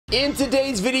In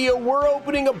today's video, we're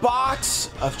opening a box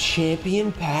of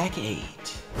Champion Pack 8.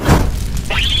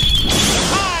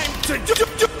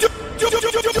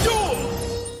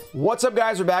 What's up,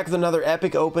 guys? We're back with another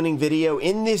epic opening video.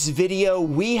 In this video,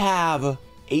 we have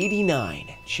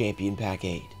 89 Champion Pack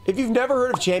 8. If you've never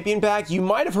heard of Champion Pack, you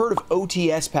might have heard of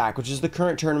OTS Pack, which is the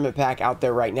current tournament pack out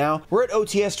there right now. We're at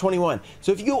OTS 21.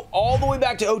 So if you go all the way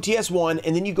back to OTS 1,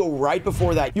 and then you go right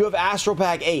before that, you have Astral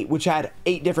Pack 8, which had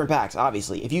 8 different packs,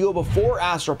 obviously. If you go before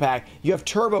Astral Pack, you have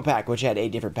Turbo Pack, which had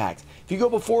 8 different packs. If you go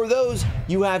before those,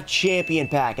 you have Champion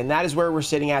Pack, and that is where we're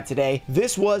sitting at today.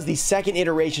 This was the second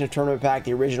iteration of Tournament Pack,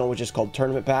 the original, which is called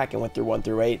Tournament Pack, and went through 1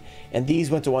 through 8, and these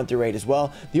went to 1 through 8 as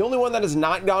well. The only one that has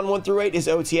not gone 1 through 8 is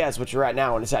OTS, which we're at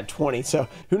now, and it's at 20, so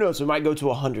who knows, we might go to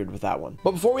 100 with that one.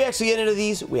 But before we actually get into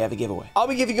these, we have a giveaway. I'll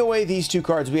be giving away these 2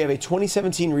 cards. We have a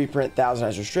 2017 reprint, Thousand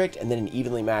Eyes Restrict, and then an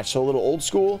evenly matched. So a little old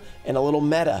school and a little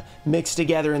meta mixed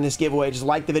together in this giveaway. Just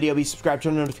like the video, be subscribed,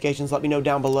 turn on notifications, let me know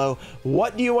down below.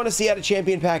 What do you want to see out of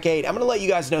Champion Pack 8? I'm going to let you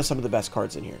guys know some of the best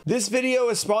cards in here. This video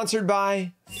is sponsored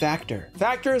by Factor.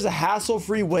 Factor is a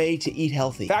hassle-free way to eat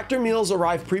healthy. Factor meals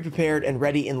arrive pre-prepared and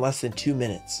ready in less than 2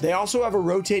 minutes. They also have a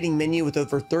rotating menu with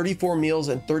over 34 meals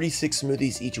and 36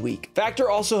 smoothies each week. Factor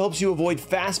also helps you avoid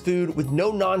fast food with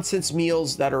no-nonsense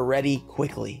meals that are ready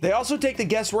quickly. They also take the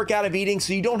guesswork out of eating,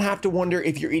 so you don't have to wonder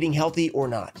if you're eating healthy or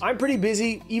not. I'm pretty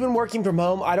busy, even working from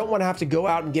home. I don't want to have to go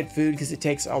out and get food because it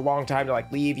takes a long time to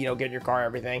leave, get in your car,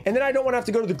 everything. And then I don't want to have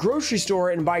to go to the grocery store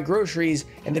and buy groceries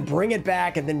and then bring it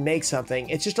back and then make something.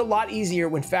 It's just a lot easier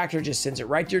when Factor just sends it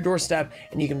right to your doorstep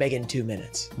and you can make it in 2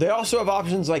 minutes. They also have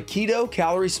options like keto,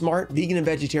 calorie smart, vegan, and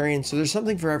vegetarian, so there's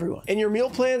something for everyone. And your meal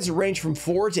plans range from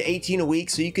 4 to 18 a week,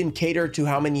 so you can cater to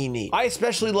how many you need. I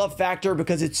especially love Factor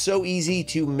because it's so easy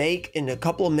to make in a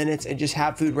couple of minutes and just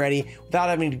have food ready without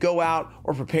having to go out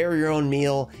or prepare your own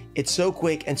meal. It's so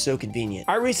quick and so convenient.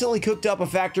 I recently cooked up a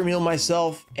Factor meal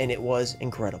myself and it was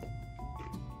incredible.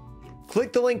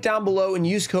 Click the link down below and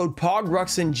use code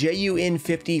POGRUXON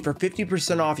JUN50 for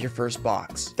 50% off your first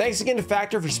box. Thanks again to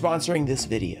Factor for sponsoring this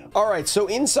video. All right, so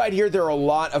inside here, there are a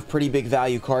lot of pretty big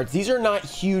value cards. These are not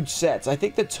huge sets. I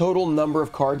think the total number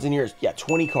of cards in here is,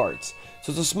 20 cards.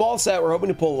 So it's a small set. We're hoping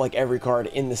to pull every card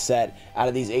in the set out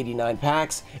of these 89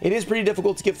 packs. It is pretty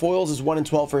difficult to get foils. It's 1 in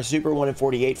 12 for a super, 1 in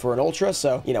 48 for an ultra.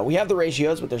 So, we have the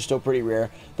ratios, but they're still pretty rare.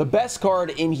 The best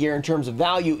card in here in terms of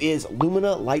value is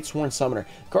Lumina Lightsworn Summoner.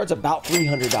 The card's about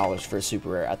 $300 for a super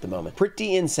rare at the moment.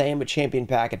 Pretty insane, but Champion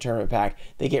Pack and Tournament Pack,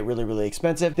 they get really, really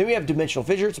expensive. Then we have Dimensional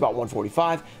Fissure. It's about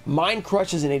 $145. Mind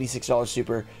Crush is an $86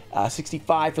 super,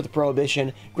 $65 for the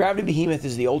Prohibition. Gravity Behemoth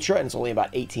is the ultra, and it's only about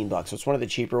 18 bucks. So it's one of the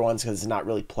cheaper ones because it's not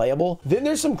really playable. Then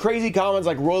there's some crazy commons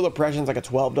like Royal Oppression's like a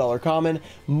 $12 common.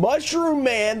 Mushroom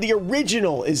Man, the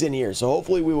original, is in here, so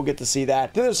hopefully we will get to see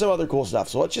that. Then there's some other cool stuff,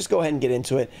 so let's just go ahead and get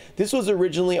into it. This was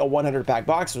originally a 100 pack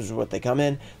box, which is what they come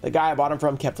in. The guy I bought them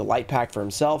from kept a light pack for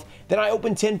himself. Then I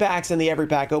opened 10 packs in the every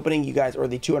pack opening, you guys, or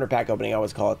the 200 pack opening, I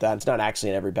always call it that. It's not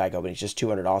actually an every pack opening, it's just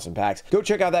 200 awesome packs. Go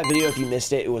check out that video if you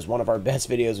missed it. It was one of our best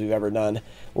videos we've ever done.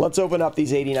 Let's open up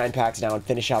these 89 packs now and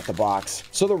finish out the box.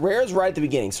 So the rare's right at the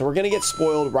beginning, so we're gonna get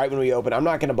spoiled right when we open. I'm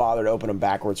not going to bother to open them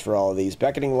backwards for all of these.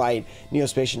 Beckoning Light,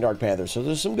 Neospatian Dark Panther. So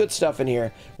there's some good stuff in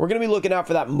here. We're going to be looking out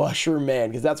for that Mushroom Man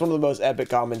because that's one of the most epic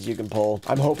commons you can pull.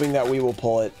 I'm hoping that we will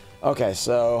pull it. Okay,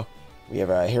 so we have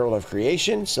a Herald of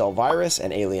Creation, Cell Virus,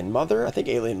 and Alien Mother. I think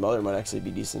Alien Mother might actually be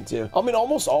decent too. I mean,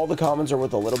 almost all the commons are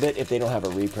worth a little bit if they don't have a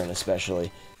reprint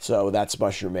especially. So that's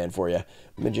Mushroom Man for you.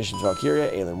 Magician's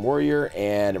Valkyria, Alien Warrior,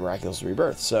 and Miraculous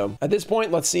Rebirth. So at this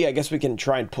point, let's see. I guess we can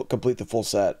try and complete the full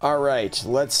set. All right,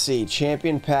 let's see.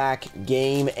 Champion Pack,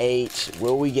 Game 8.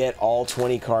 Will we get all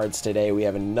 20 cards today? We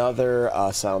have another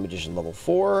Silent Magician level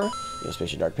 4,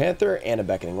 Neospatian Dark Panther, and a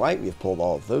Beckoning Light. We've pulled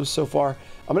all of those so far.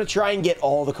 I'm going to try and get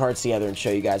all the cards together and show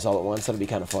you guys all at once. That'll be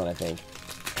kind of fun, I think.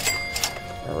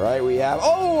 All right, we have,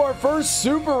 our first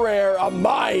super rare, a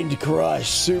Mind Crush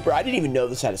super. I didn't even know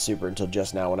this had a super until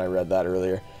just now when I read that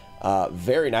earlier.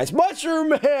 Very nice. Mushroom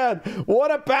Man!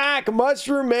 What a pack!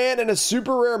 Mushroom Man and a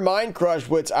super rare Mind Crush,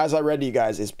 which, as I read to you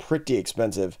guys, is pretty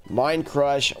expensive. Mind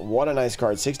Crush, what a nice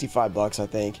card. 65 bucks, I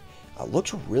think.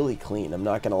 Looks really clean, I'm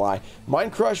not gonna lie.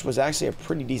 Mind Crush was actually a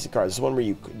pretty decent card. This is one where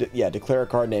you, declare a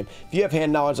card name. If you have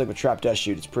hand knowledge like with Trap Dust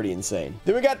Shoot, it's pretty insane.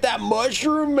 Then we got that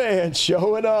Mushroom Man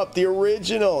showing up, the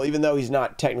original, even though he's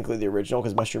not technically the original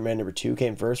because Mushroom Man number 2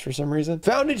 came first for some reason.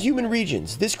 Found in human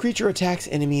regions, this creature attacks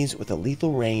enemies with a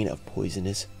lethal rain of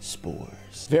poisonous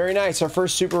spores. Very nice, our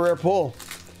first super rare pull.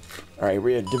 All right,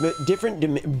 we have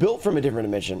built from a different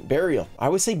dimension. Burial. I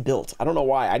always say built. I don't know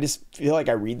why. I just feel like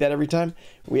I read that every time.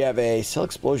 We have a Cell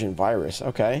Explosion Virus.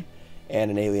 Okay. and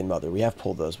an Alien Mother. We have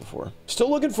pulled those before. Still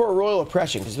looking for a Royal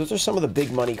Oppression, because those are some of the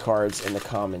big money cards in the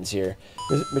commons here.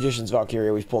 Magician's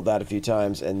Valkyria, we've pulled that a few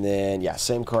times, and then, yeah,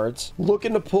 same cards.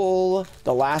 Looking to pull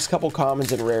the last couple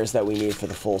commons and rares that we need for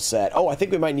the full set. Oh, I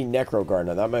think we might need Necro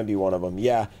Gardener. That might be one of them.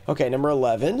 Yeah. Okay, number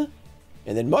 11.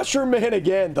 And then Mushroom Man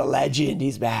again, the legend,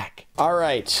 he's back. All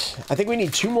right, I think we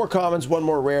need 2 more commons, 1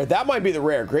 more rare. That might be the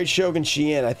rare. Great Shogun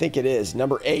Shien, I think it is.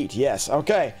 Number 8, yes.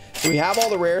 Okay, so we have all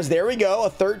the rares. There we go, a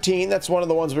 13. That's one of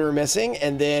the ones we were missing.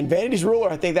 And then Vanity's Ruler,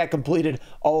 I think that completed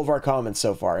all of our commons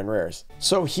so far in rares.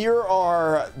 So here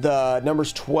are the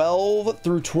numbers 12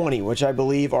 through 20, which I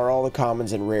believe are all the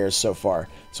commons and rares so far.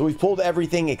 So we've pulled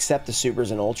everything except the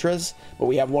supers and ultras, but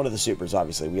we have one of the supers,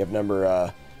 obviously. We have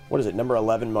number... what is it, number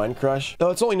 11 Mind Crush? No,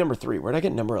 it's only number 3. Where'd I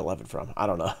get number 11 from? I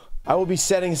don't know. I will be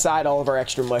setting aside all of our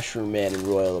extra Mushroom Man and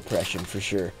Royal Oppression for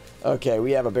sure. Okay,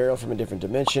 we have a Burial from a Different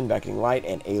Dimension, Beckoning Light,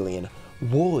 and Alien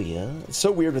Warrior. It's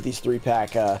so weird with these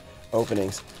 3-pack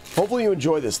openings. Hopefully you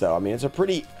enjoy this though. I mean,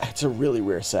 it's a really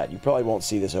rare set. You probably won't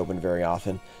see this open very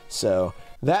often. So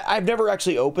that I've never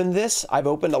actually opened this. I've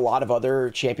opened a lot of other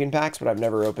champion packs, but I've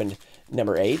never opened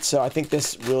number 8. So I think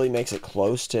this really makes it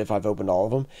close to if I've opened all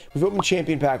of them. We've opened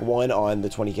champion pack 1 on the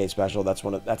 20K special.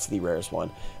 That's the rarest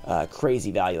one.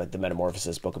 Crazy value, like the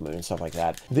Metamorphosis, Book of Moon, and stuff like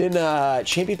that. Then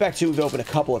champion pack 2 we've opened a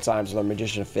couple of times with our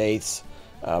Magician of Faiths.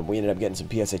 We ended up getting some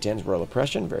PSA 10s, Royal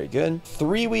Oppression, very good.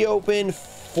 3 we opened,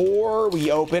 4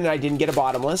 we opened, I didn't get a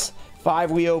bottomless.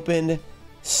 5 we opened,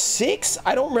 6,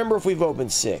 I don't remember if we've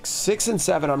opened 6. 6 and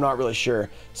 7, I'm not really sure.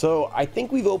 So I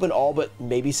think we've opened all but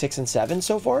maybe 6 and 7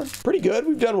 so far. Pretty good,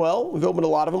 we've done well. We've opened a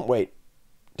lot of them. Wait,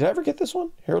 did I ever get this one?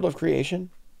 Herald of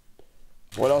Creation?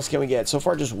 What else can we get? So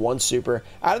far, just 1 super.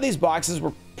 Out of these boxes,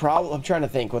 we're probably... I'm trying to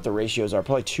think what the ratios are.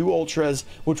 Probably 2 ultras,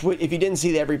 which would, if you didn't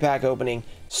see the every pack opening,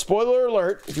 spoiler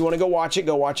alert, if you want to go watch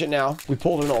it now. We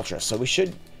pulled an ultra, so we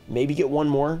should maybe get 1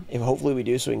 more. If hopefully we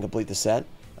do, so we can complete the set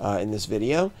in this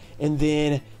video. And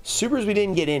then supers, we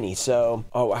didn't get any. So,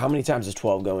 oh, how many times does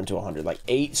 12 go into 100? Like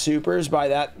 8 supers by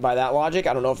that logic.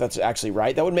 I don't know if that's actually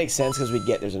right. That would make sense because we'd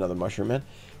get... There's another Mushroom Man.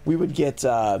 We would get,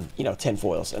 you know, 10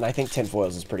 foils, and I think 10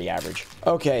 foils is pretty average.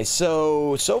 Okay,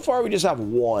 so far we just have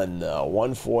 1, though.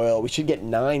 1 foil. We should get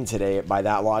 9 today by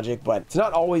that logic, but it's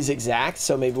not always exact,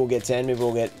 so maybe we'll get 10, maybe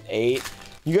we'll get 8.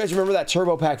 You guys remember that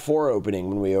Turbo Pack 4 opening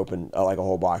when we opened, like, a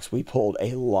whole box? We pulled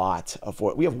a lot of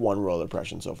foil. We have 1 Royal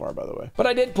Oppression so far, by the way. But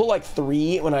I did pull, like,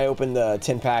 3 when I opened the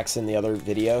 10 packs in the other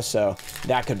video, so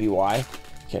that could be why.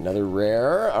 Okay, another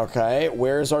rare. Okay,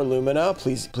 where's our Lumina?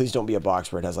 Please don't be a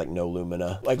box where it has like no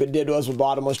Lumina, like it did to us with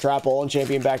Bottomless Trap Hole and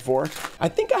Champion Pack 4. I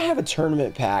think I have a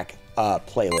tournament pack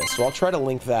playlist, so I'll try to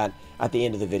link that at the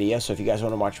end of the video. So if you guys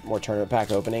want to watch more tournament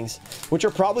pack openings, which are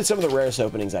probably some of the rarest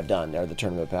openings I've done, are the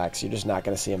tournament packs. You're just not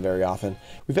going to see them very often.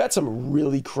 We've had some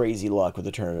really crazy luck with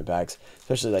the tournament packs,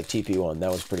 especially like TP1. That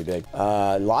was pretty big.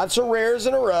 Lots of rares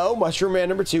in a row. Mushroom Man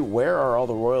number 2. Where are all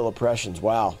the Royal Oppressions?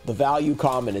 Wow, the value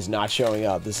common is not showing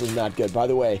up. This is not good. By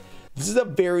the way, this is a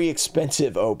very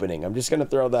expensive opening. I'm just going to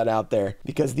throw that out there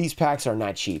because these packs are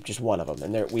not cheap. Just 1 of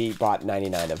them. And we bought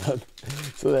 99 of them.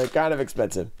 So they're kind of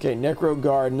expensive. Okay, Necro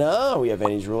Guard. No, we have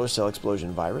Vanity's Ruler, Cell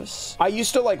Explosion Virus. I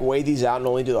used to like weigh these out and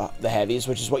only do the heavies,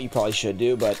 which is what you probably should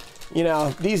do. But, you know,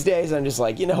 these days I'm just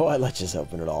like, you know what? Let's just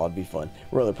open it all. It'd be fun.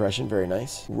 Royal Oppression. Very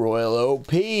nice. Royal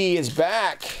OP is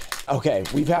back. Okay,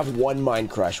 we have 1 Mind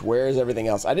Crush. Where is everything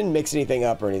else? I didn't mix anything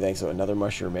up or anything, so another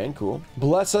Mushroom Man. Cool.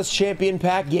 Bless us, Champion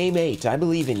Pack Game 8. I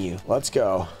believe in you. Let's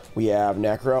go. We have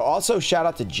Necro. Also, shout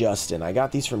out to Justin. I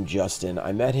got these from Justin.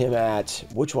 I met him at,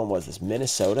 which one was this?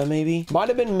 Minnesota, maybe? Might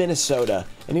have been Minnesota.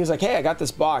 And he was like, hey, I got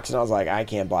this box. And I was like, I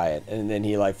can't buy it. And then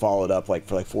he like followed up like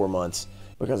for like 4 months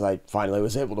because I finally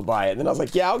was able to buy it. And then I was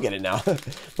like, yeah, I'll get it now.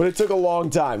 But it took a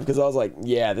long time because I was like,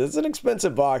 yeah, this is an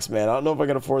expensive box, man. I don't know if I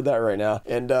can afford that right now.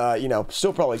 And, you know,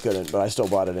 still probably couldn't, but I still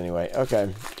bought it anyway.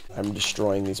 Okay, I'm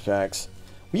destroying these packs.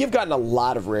 We have gotten a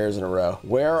lot of rares in a row.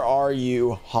 Where are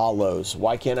you, hollows?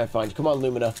 Why can't I find you? Come on,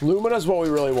 Lumina. Lumina's what we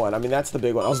really want. I mean, that's the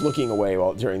big one. I was looking away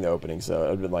during the opening,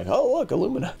 so I'd been like, oh, look, a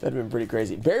Lumina. That'd been pretty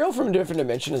crazy. Burial from a Different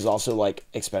Dimension is also, like,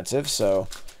 expensive, so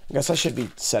I guess I should be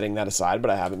setting that aside,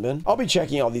 but I haven't been. I'll be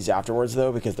checking all these afterwards,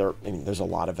 though, because I mean, there's a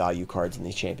lot of value cards in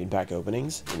these champion pack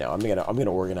openings. You know, I'm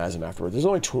gonna organize them afterwards. There's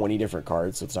only 20 different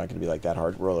cards, so it's not gonna be like that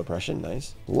hard. Royal Oppression,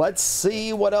 nice. Let's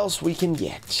see what else we can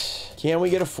get. Can we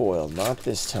get a foil? Not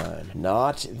this time.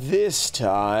 Not this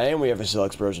time. We have a Cell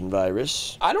Explosion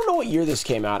Virus. I don't know what year this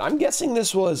came out. I'm guessing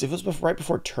this was, if it was right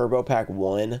before Turbo Pack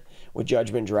 1 with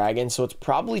Judgment Dragon, so it's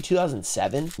probably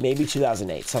 2007, maybe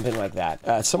 2008, something like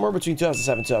that. Somewhere between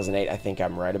 2007 and 2008, I think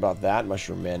I'm right about that.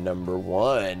 Mushroom Man number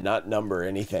 1, not number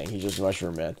anything. He's just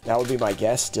Mushroom Man. That would be my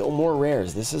guess. Still more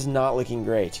rares. This is not looking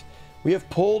great. We have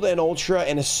pulled an ultra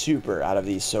and a super out of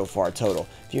these so far total,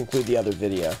 if you include the other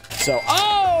video. So,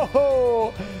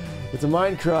 oh! It's a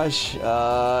Mind Crush.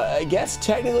 I guess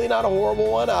technically not a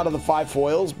horrible one out of the 5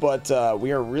 foils, but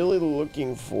we are really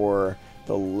looking for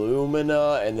the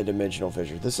Lumina and the Dimensional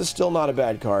Fissure. This is still not a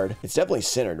bad card. It's definitely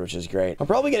centered, which is great. I'm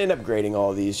probably gonna end up grading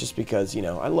all of these just because, you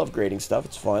know, I love grading stuff.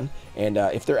 It's fun. And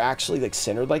if they're actually like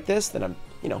centered like this, then I'm,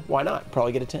 you know, why not?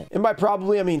 Probably get a 10. And by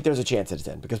probably, I mean there's a chance at a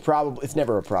 10, because probably, it's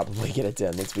never a probably get a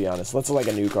 10, let's be honest. Unless it's like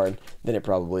a new card, then it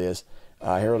probably is.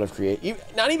 Herald of Create.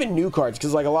 Not even new cards,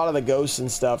 because like a lot of the ghosts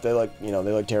and stuff, they look, you know,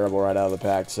 they look terrible right out of the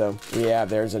pack. So yeah,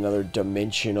 there's another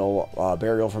dimensional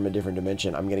burial from a different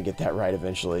dimension. I'm gonna get that right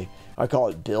eventually. I call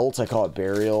it built, I call it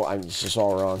burial. It's just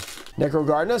all wrong. Necro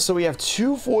Gardener. So we have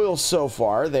 2 foils so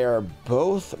far. They are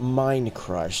both Mind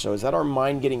Crush. So is that our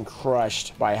mind getting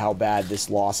crushed by how bad this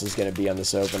loss is going to be on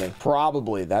this opening?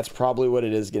 Probably. That's probably what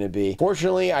it is going to be.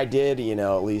 Fortunately, I did, you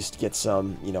know, at least get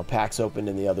some, you know, packs opened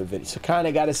in the other video. So kind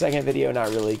of got a second video, not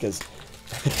really, because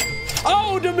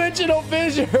oh, Dimensional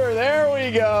Fissure. There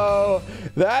we go.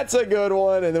 That's a good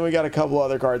one. And then we got a couple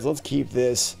other cards. Let's keep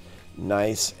this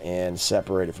nice and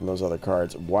separated from those other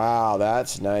cards. Wow,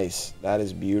 that's nice. That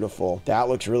is beautiful. That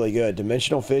looks really good.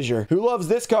 Dimensional Fissure. Who loves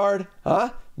this card?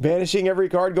 Huh? Banishing every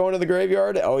card going to the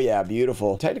graveyard? Oh yeah,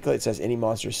 beautiful. Technically it says any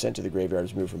monster sent to the graveyard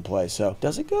is moved from play. So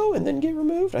does it go and then get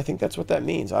removed? I think that's what that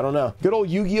means. I don't know. Good old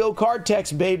Yu-Gi-Oh card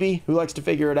text, baby. Who likes to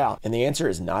figure it out? And the answer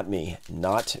is not me.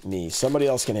 Not me. Somebody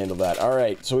else can handle that. All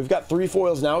right, so we've got 3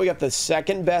 foils now. We got the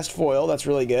second best foil. That's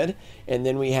really good. And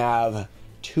then we have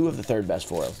 2 of the third best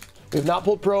foils. We have not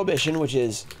pulled Prohibition, which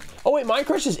is... Oh, wait, Mind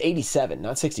Crush is 87,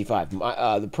 not 65.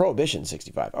 The Prohibition is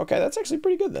 65. Okay, that's actually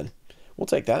pretty good then. We'll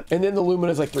take that. And then the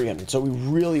Lumina is like 300. So we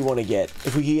really want to get...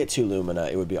 If we could get 2 Lumina,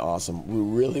 it would be awesome. We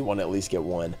really want to at least get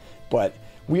 1. But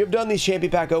we have done these Champion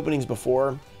Pack openings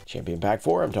before. Champion Pack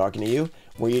 4, I'm talking to you,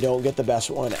 where you don't get the best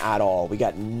one at all. We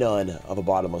got none of a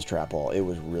bottomless trap hole. It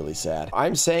was really sad.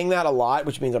 I'm saying that a lot,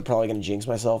 which means I'm probably going to jinx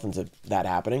myself into that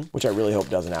happening, which I really hope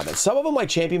doesn't happen. Some of them, like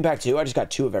Champion Pack 2, I just got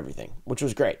 2 of everything, which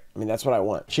was great. I mean, that's what I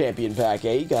want. Champion Pack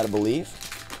 8, gotta believe.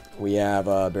 We have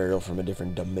a Burial from a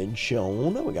Different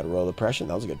Dimension. We got a Royal Oppression.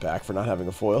 That was a good pack for not having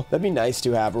a foil. That'd be nice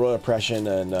to have a Royal Oppression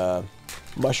and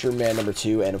Mushroom Man number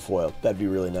 2 and a foil. That'd be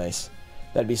really nice.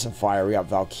 That'd be some fire. We got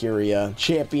Valkyria.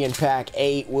 Champion Pack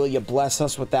 8. Will you bless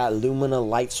us with that Lumina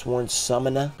Lightsworn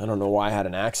Summoner? I don't know why I had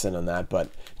an accent on that, but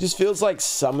it just feels like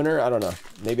Summoner. I don't know.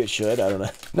 Maybe it should. I don't know.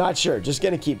 Not sure. Just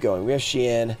gonna keep going. We have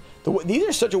Xian. These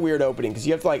are such a weird opening because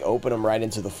you have to like open them right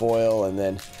into the foil and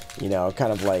then, you know,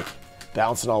 kind of like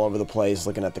bouncing all over the place,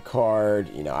 looking at the card.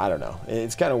 You know, I don't know.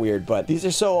 It's kind of weird, but these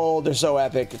are so old. They're so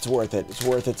epic. It's worth it. It's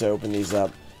worth it to open these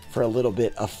up for a little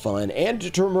bit of fun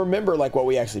and to remember like what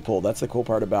we actually pulled. That's the cool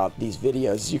part about these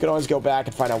videos. You can always go back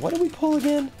and find out what did we pull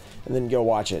again and then go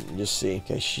watch it and just see.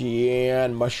 Okay,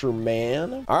 Xian, Mushroom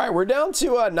Man. All right, we're down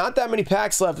to not that many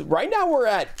packs left. Right now we're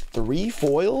at 3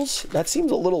 foils. That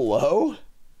seems a little low.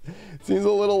 Seems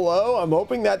a little low. I'm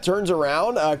hoping that turns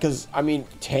around because, I mean,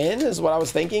 10 is what I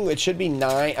was thinking. It should be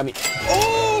 9. I mean,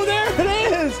 oh, there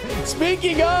it is.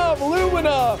 Speaking of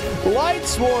Lumina,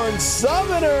 Lightsworn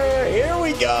Summoner. Here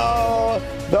we go.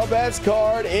 The best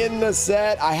card in the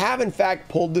set. I have, in fact,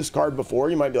 pulled this card before.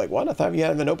 You might be like, what? I thought you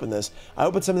hadn't opened this. I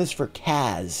opened some of this for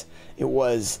Kaz. It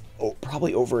was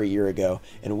probably over a year ago,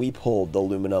 and we pulled the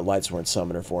Lumina Lightsworn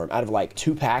Summoner for him out of like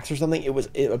 2 packs or something. It was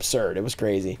absurd. It was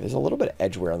crazy. There's a little bit of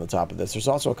edgeware on the top of this. There's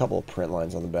also a couple of print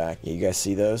lines on the back. Yeah, you guys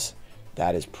see those?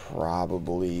 That is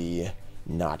probably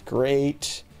not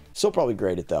great. Still probably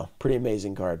graded though. Pretty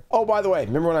amazing card. Oh, by the way,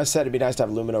 remember when I said it'd be nice to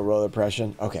have Lumina Royal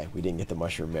Oppression? Okay, we didn't get the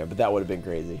Mushroom Man, but that would have been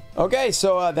crazy. Okay,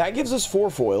 so that gives us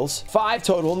 4 foils, 5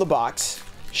 total in the box.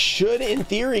 Should, in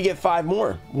theory, get 5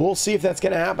 more. We'll see if that's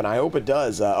going to happen. I hope it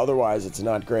does. Otherwise, it's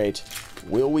not great.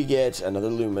 Will we get another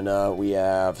Lumina? We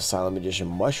have Silent Magician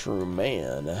Mushroom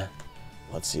Man.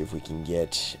 Let's see if we can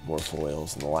get more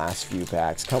foils in the last few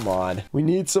packs. Come on. We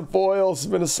need some foils. It's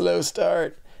been a slow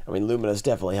start. I mean, Lumina's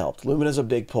definitely helped. Lumina's a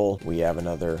big pull. We have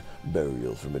another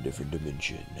Burial from a Different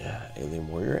Dimension. Alien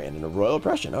Warrior and a Royal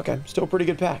Oppression. Okay, still a pretty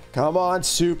good pack. Come on,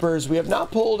 supers. We have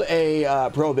not pulled a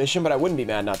Prohibition, but I wouldn't be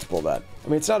mad not to pull that. I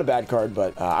mean, it's not a bad card,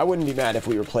 but I wouldn't be mad if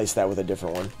we replaced that with a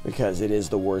different one because it is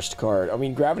the worst card. I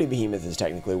mean, Gravity Behemoth is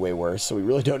technically way worse, so we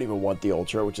really don't even want the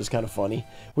Ultra, which is kind of funny.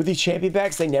 With these Champion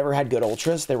Packs, they never had good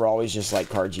Ultras. They were always just like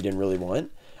cards you didn't really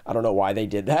want. I don't know why they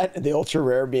did that. The Ultra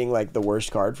Rare being like the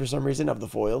worst card for some reason of the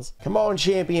foils. Come on,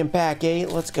 Champion Pack 8.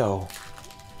 Let's go.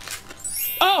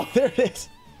 Oh, there it is.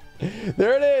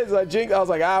 There it is. I was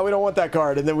like, we don't want that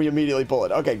card. And then we immediately pull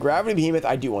it. Okay, Gravity Behemoth.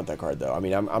 I do want that card, though. I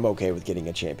mean, I'm okay with getting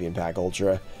a Champion Pack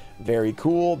Ultra. Very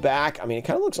cool. Back. I mean, it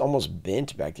kind of looks almost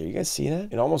bent back there. You guys see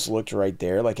that? It almost looked right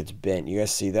there like it's bent. You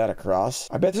guys see that across?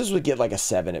 I bet this would get like a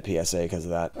 7 at PSA because of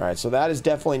that. All right, so that is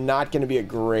definitely not going to be a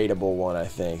gradable one, I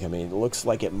think. I mean, it looks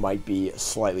like it might be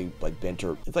slightly like bent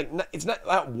or it's not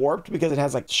that warped because it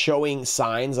has like showing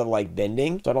signs of like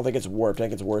bending. So I don't think it's warped. I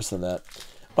think it's worse than that,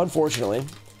 unfortunately.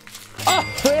 Oh,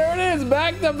 there it is,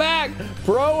 back to back.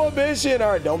 Prohibition.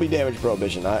 All right, don't be damaged,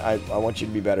 Prohibition. I want you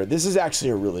to be better. This is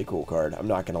actually a really cool card. I'm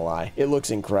not gonna lie. It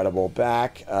looks incredible.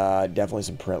 Back, definitely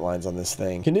some print lines on this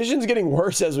thing. Condition's getting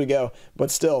worse as we go, but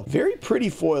still, very pretty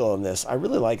foil on this. I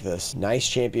really like this. Nice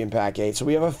Champion Pack 8. So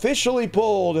we have officially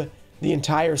pulled the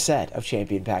entire set of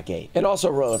Champion Pack 8. And also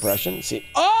Royal Oppression. See,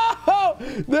 oh,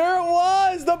 there it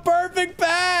was, the perfect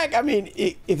pack. I mean,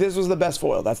 if this was the best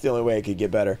foil, that's the only way it could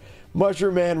get better.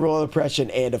 Mushroom Man, Royal Oppression,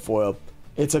 and a foil.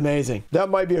 It's amazing. That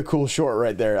might be a cool short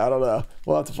right there. I don't know.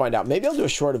 We'll have to find out. Maybe I'll do a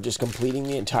short of just completing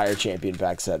the entire Champion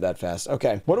Pack set that fast.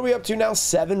 Okay, what are we up to now?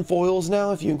 7 foils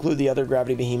now, if you include the other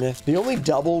Gravity Behemoth. The only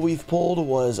double we've pulled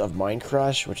was of Mind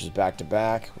Crush, which is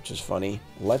back-to-back, which is funny.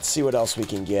 Let's see what else we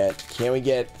can get. Can we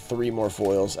get 3 more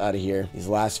foils out of here? These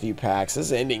last few packs. This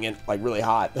is ending it like really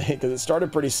hot because it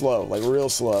started pretty slow, like real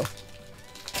slow.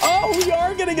 Oh, we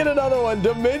are going to get another one.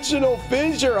 Dimensional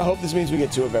Fissure. I hope this means we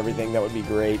get 2 of everything. That would be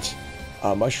great.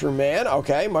 Mushroom Man.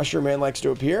 Okay, Mushroom Man likes to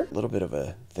appear. A little bit of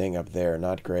a thing up there.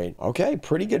 Not great. Okay,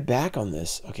 pretty good back on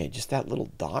this. Okay, just that little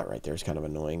dot right there is kind of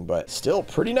annoying, but still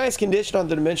pretty nice condition on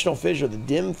the Dimensional Fissure. The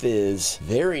Dim Fizz.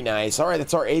 Very nice. All right,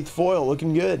 that's our 8th foil.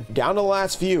 Looking good. Down to the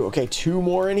last few. Okay, 2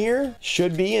 more in here.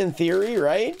 Should be in theory,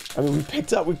 right? I mean,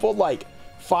 we pulled like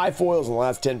 5 foils in the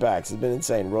last 10 packs. It's been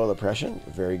insane. Royal Oppression.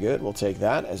 Very good. We'll take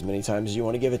that as many times as you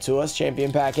want to give it to us.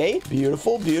 Champion Pack 8.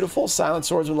 Beautiful, beautiful. Silent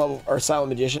Swordsman level, or Silent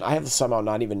Magician. I have somehow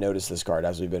not even noticed this card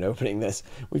as we've been opening this.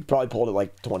 We've probably pulled it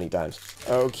like 20 times.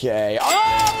 Okay.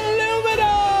 Oh,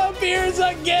 Lumina appears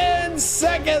again.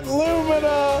 Second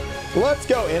Lumina. Let's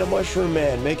go. And a Mushroom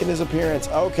Man making his appearance.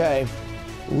 Okay.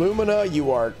 Lumina,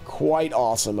 you are quite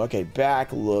awesome. Okay,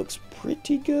 back looks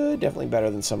pretty good. Definitely better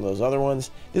than some of those other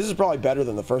ones. This is probably better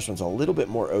than the first one's a little bit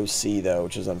more OC though,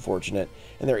 which is unfortunate.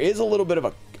 And there is a little bit of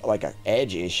a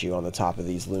edge issue on the top of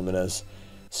these Luminas.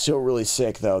 Still really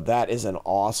sick though. That is an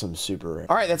awesome super rare.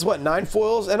 All right, that's what, 9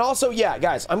 foils. And also, yeah,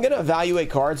 guys, I'm gonna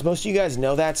evaluate cards. Most of you guys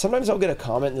know that. Sometimes I'll get a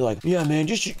comment and they're like, yeah, man,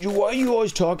 why are you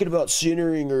always talking about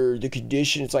centering or the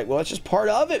condition? It's like, well, that's just part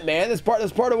of it, man. That's part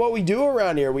of what we do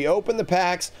around here. We open the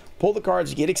packs, pull the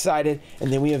cards, get excited,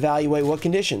 and then we evaluate what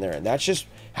condition they're in. That's just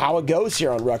how it goes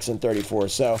here on Ruxin 34.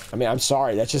 So, I mean, I'm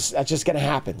sorry. That's just gonna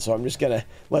happen. So I'm just gonna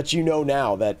let you know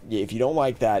now that if you don't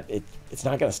like that, it's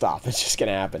not gonna stop. It's just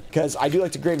gonna happen. Because I do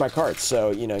like to grade my cards.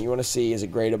 So, you know, you want to see, is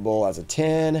it gradable as a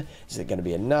 10? Is it gonna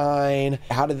be a 9?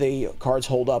 How do the cards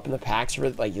hold up in the packs for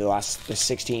like the last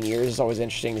 16 years? It's always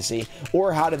interesting to see.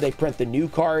 Or how did they print the new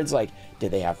cards? Like,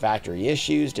 did they have factory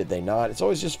issues? Did they not? It's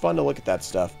always just fun to look at that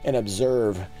stuff and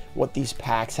observe what these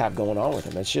packs have going on with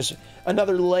them. It's just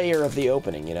another layer of the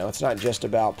opening, you know? It's not just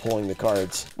about pulling the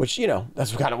cards, which, you know,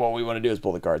 that's kind of what we want to do is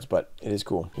pull the cards, but it is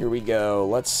cool. Here we go.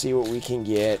 Let's see what we can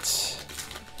get.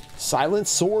 Silent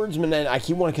Swordsman, and I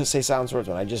keep wanting to say Silent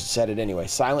Swordsman. I just said it anyway.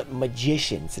 Silent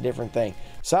Magician. It's a different thing.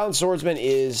 Silent Swordsman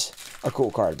is a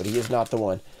cool card, but he is not the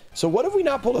one. So what have we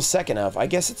not pulled a second of? I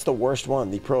guess it's the worst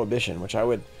one, the Prohibition, which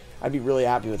I'd be really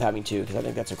happy with having 2 because I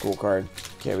think that's a cool card.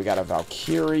 Okay, we got a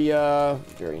Valkyria.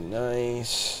 Very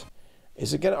nice.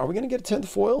 Are we gonna get a 10th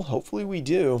foil? Hopefully we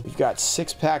do. We've got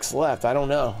 6 packs left. I don't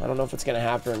know. I don't know if it's gonna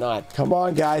happen or not. Come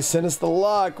on, guys, send us the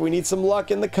luck. We need some luck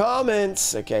in the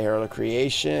comments. Okay, Herald of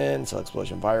Creation, Cell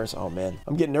Explosion Virus. Oh man,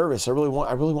 I'm getting nervous. I really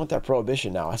want that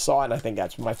Prohibition now. I saw it and I think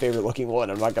that's my favorite looking one.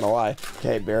 I'm not gonna lie.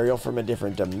 Okay, Burial from a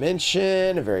Different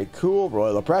Dimension. Very cool.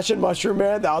 Royal Oppression, Mushroom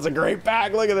Man. That was a great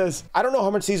pack. Look at this. I don't know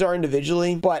how much these are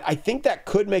individually, but I think that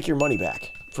could make your money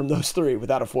back from those 3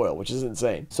 without a foil, which is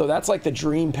insane. So that's like the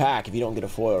dream pack if you don't get a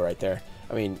foil right there.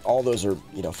 I mean, all those are,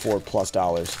 you know,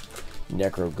 $4+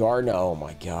 Necro Garden. Oh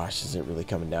my gosh, is it really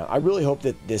coming down? I really hope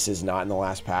that this is not in the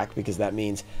last pack because that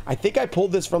means, I think I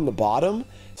pulled this from the bottom.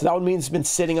 So that would mean it's been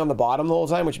sitting on the bottom the whole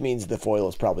time, which means the foil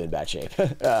is probably in bad shape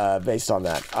based on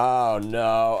that. Oh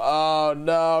no, oh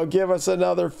no, give us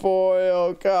another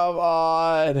foil, come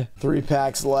on. 3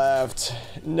 packs left.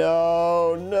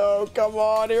 No, no, come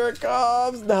on, here it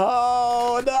comes.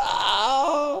 No,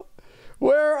 no.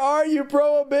 Where are you,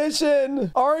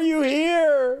 Prohibition? Are you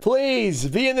here? Please,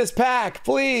 be in this pack,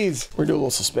 please. We're gonna do a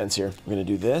little suspense here. We're gonna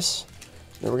do this.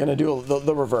 Then we're gonna do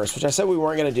the reverse, which I said we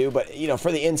weren't gonna do, but, you know,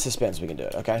 for the in suspense, we can do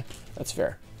it, okay? That's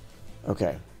fair.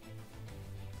 Okay.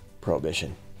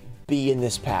 Prohibition, be in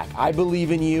this pack. I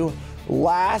believe in you.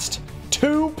 Last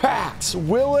 2 packs.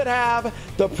 Will it have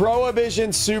the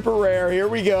Prohibition super rare? Here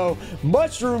we go.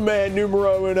 Mushroom Man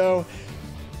numero uno.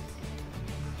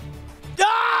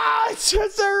 Ah, it's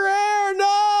just a rare.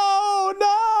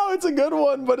 No, it's a good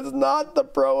one, but it's not the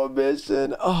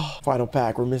Prohibition. Oh, final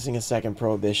pack. We're missing a second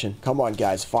Prohibition. Come on,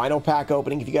 guys. Final pack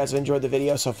opening. If you guys have enjoyed the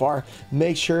video so far,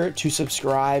 make sure to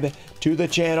subscribe to the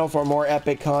channel for more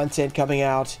epic content coming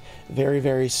out very,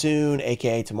 very soon,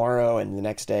 aka tomorrow and the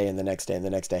next day and the next day and the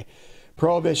next day.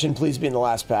 Prohibition, please be in the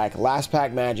last pack. Last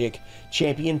pack magic.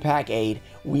 Champion pack 8.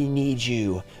 We need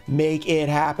you. Make it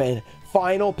happen.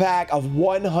 Final pack of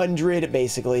 100,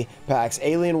 basically, packs.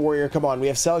 Alien Warrior, come on. We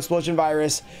have Cell Explosion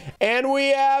Virus, and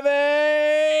we have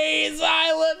a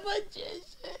Silent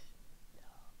Magician.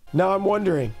 Now I'm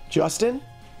wondering, Justin,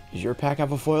 does your pack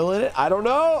have a foil in it? I don't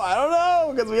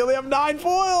know, because we only have 9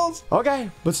 foils. Okay,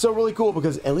 but still really cool,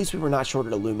 because at least we were not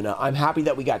shorted a Lumina. I'm happy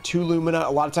that we got 2 Lumina.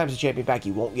 A lot of times in Champion Pack,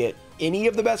 you won't get any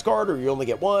of the best card, or you only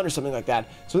get 1 or something like that.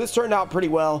 So this turned out pretty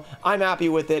well. I'm happy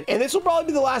with it, and this will probably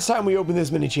be the last time we open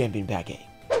this mini Champion Pack 8.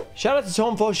 Shout out to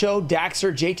Tomfo Show,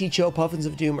 Daxter, JT Cho, Puffins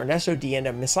of Doom, Ernesto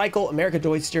Dienda, Micycle, America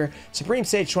Deutster, Supreme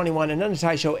Sage 21,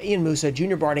 Anandatai Show, Ian Musa,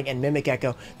 Junior Barding, and Mimic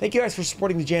Echo. Thank you guys for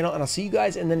supporting the channel, and I'll see you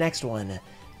guys in the next one.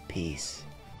 Peace.